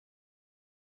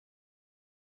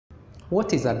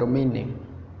What is a domain name?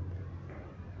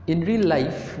 In real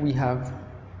life, we have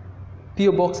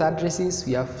PO box addresses,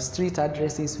 we have street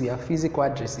addresses, we have physical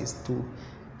addresses to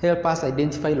help us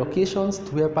identify locations,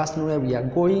 to help us know where we are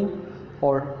going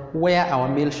or where our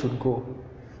mail should go.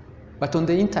 But on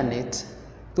the internet,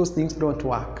 those things don't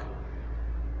work.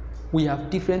 We have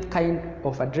different kind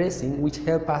of addressing which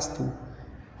help us to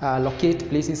locate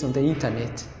places on the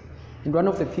internet. And one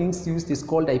of the things used is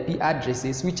called IP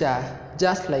addresses, which are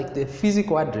just like the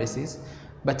physical addresses,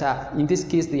 but in this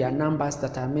case they are numbers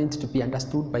that are meant to be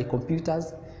understood by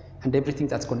computers and everything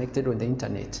that's connected on the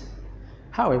internet.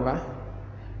 However,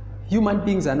 human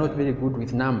beings are not very good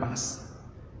with numbers,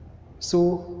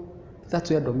 so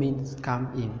that's where domains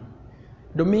come in.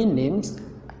 Domain names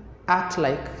act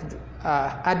like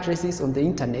addresses on the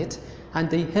internet, and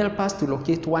they help us to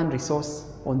locate one resource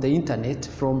on the internet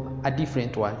from a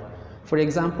different one. For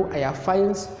example, I have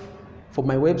files for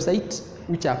my website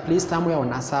which are placed somewhere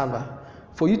on a server.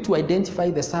 For you to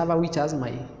identify the server which has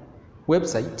my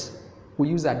website, we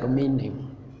use a domain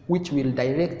name which will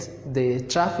direct the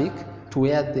traffic to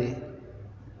where the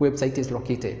website is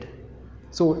located.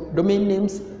 So domain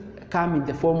names come in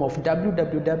the form of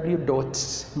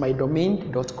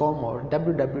www.mydomain.com or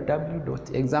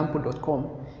www.example.com,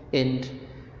 and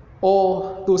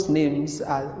all those names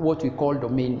are what we call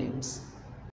domain names.